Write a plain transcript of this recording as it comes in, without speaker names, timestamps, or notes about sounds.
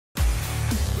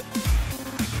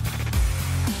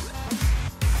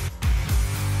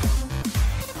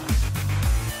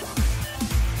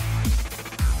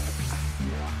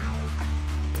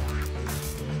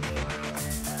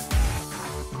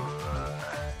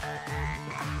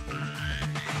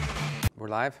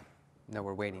live? No,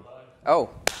 we're waiting. Oh,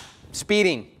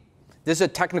 speeding. This is a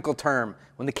technical term.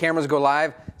 When the cameras go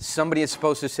live, somebody is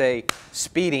supposed to say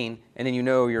speeding, and then you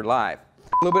know you're live.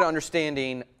 A little bit of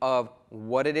understanding of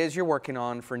what it is you're working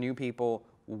on for new people,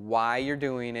 why you're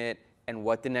doing it, and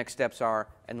what the next steps are,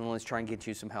 and then let's try and get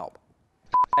you some help.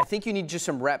 I think you need just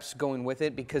some reps going with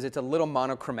it because it's a little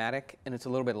monochromatic and it's a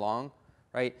little bit long,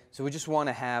 right? So we just want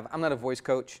to have, I'm not a voice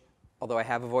coach, although I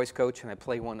have a voice coach and I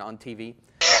play one on TV.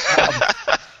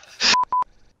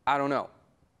 I don't know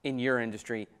in your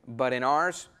industry, but in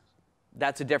ours,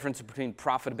 that's the difference between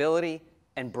profitability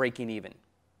and breaking even.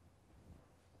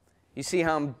 You see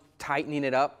how I'm tightening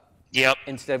it up? Yep.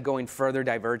 Instead of going further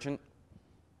divergent?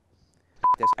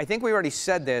 I think we already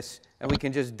said this, and we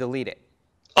can just delete it.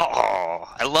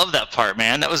 Oh, I love that part,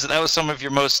 man. That was some of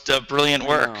your most brilliant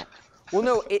work. No. Well,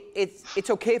 no, it's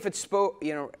okay if it's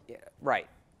yeah, right.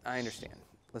 I understand.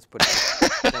 Let's put it.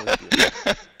 That was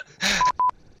beautiful.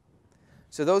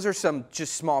 So those are some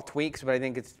just small tweaks, but I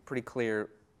think it's pretty clear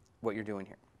what you're doing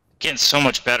here. Getting so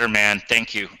much better, man.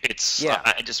 Thank you. It's. Yeah.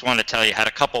 I just want to tell you, I had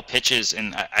a couple pitches,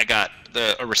 and I got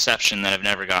a reception that I've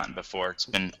never gotten before. It's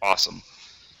been awesome.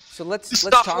 So let's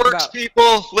talk talk works, about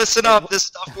people. Listen up. This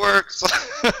stuff works.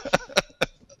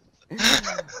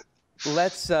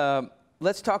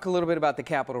 Let's talk a little bit about the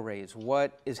capital raise.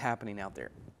 What is happening out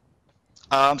there?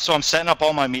 So I'm setting up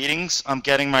all my meetings. I'm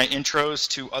getting my intros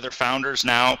to other founders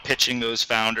now, pitching those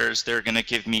founders. They're going to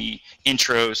give me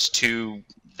intros to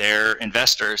their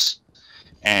investors,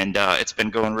 and it's been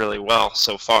going really well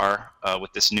so far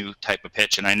with this new type of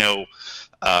pitch. And I know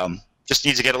just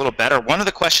needs to get a little better. One of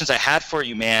the questions I had for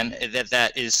you, man,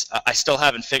 that is I still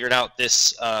haven't figured out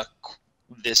this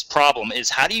this problem is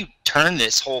how do you turn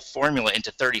this whole formula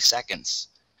into 30 seconds?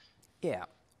 Yeah.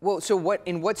 Well, so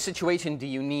in what situation do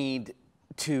you need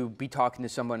to be talking to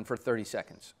someone for 30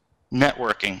 seconds?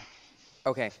 Networking.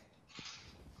 Okay.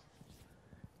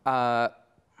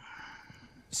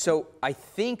 So I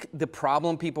think the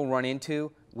problem people run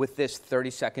into with this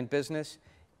 30-second business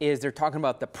is they're talking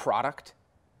about the product,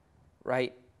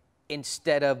 right,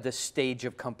 instead of the stage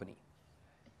of company.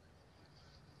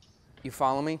 You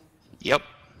follow me? Yep.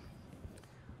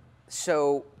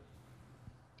 So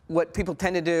what people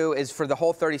tend to do is for the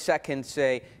whole 30 seconds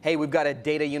say, hey, we've got a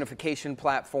data unification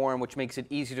platform which makes it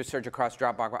easy to search across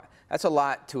Dropbox. That's a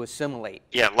lot to assimilate.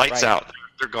 Yeah, lights out.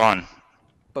 They're gone.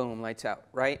 Boom, lights out,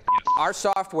 right? Our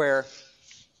software,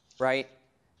 right,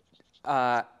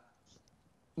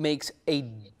 makes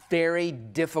a very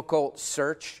difficult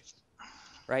search,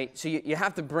 right? So you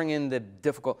have to bring in the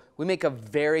difficult. We make a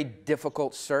very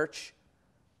difficult search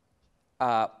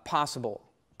possible.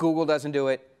 Google doesn't do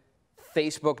it.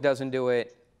 Facebook doesn't do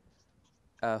it.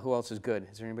 Who else is good?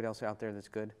 Is there anybody else out there that's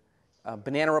good?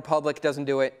 Banana Republic doesn't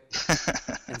do it.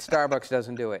 And Starbucks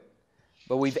doesn't do it.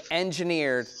 But we've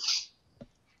engineered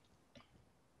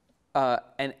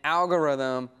an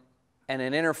algorithm and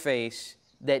an interface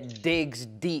that digs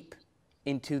deep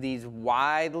into these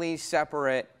widely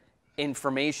separate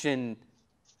information,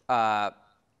 where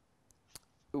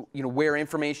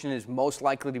information is most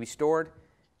likely to be stored,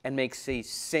 and makes a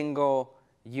single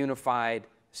unified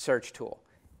search tool.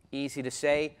 Easy to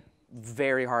say,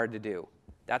 very hard to do.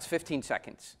 That's 15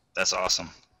 seconds. That's awesome.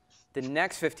 The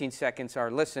next 15 seconds are,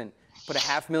 listen, put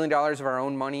 $500,000 of our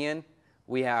own money in.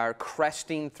 We are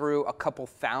cresting through a couple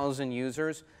thousand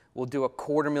users. We'll do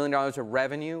 $250,000 of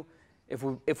revenue.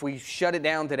 If we shut it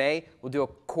down today, we'll do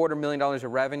 $250,000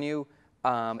 of revenue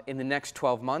in the next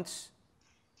 12 months.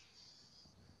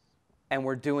 And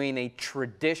we're doing a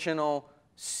traditional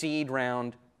seed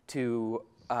round to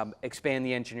expand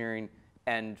the engineering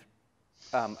and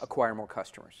acquire more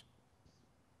customers.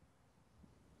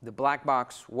 The black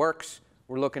box works.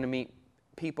 We're looking to meet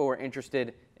people who are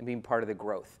interested in being part of the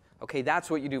growth. Okay, that's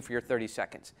what you do for your 30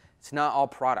 seconds. It's not all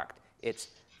product. It's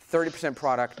 30%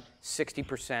 product,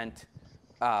 60%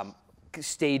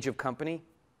 stage of company,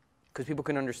 because people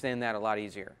can understand that a lot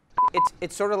easier.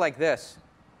 It's sort of like this.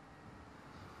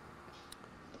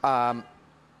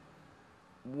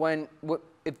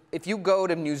 If you go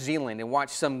to New Zealand and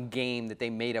watch some game that they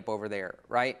made up over there,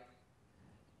 right?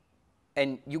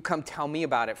 And you come tell me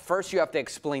about it, first you have to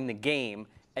explain the game,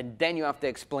 and then you have to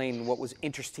explain what was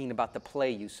interesting about the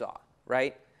play you saw,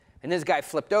 right? And this guy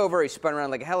flipped over, he spun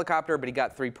around like a helicopter, but he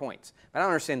got 3 points. I don't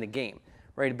understand the game,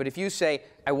 right? But if you say,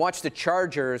 I watched the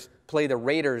Chargers play the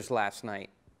Raiders last night,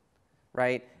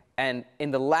 right? And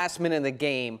in the last minute of the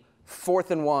game,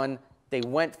 4th and 1, they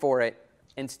went for it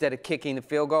instead of kicking the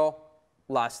field goal,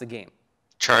 lost the game.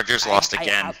 Chargers lost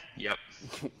again. Yep.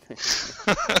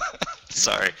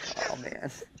 Sorry. Oh,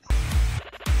 man.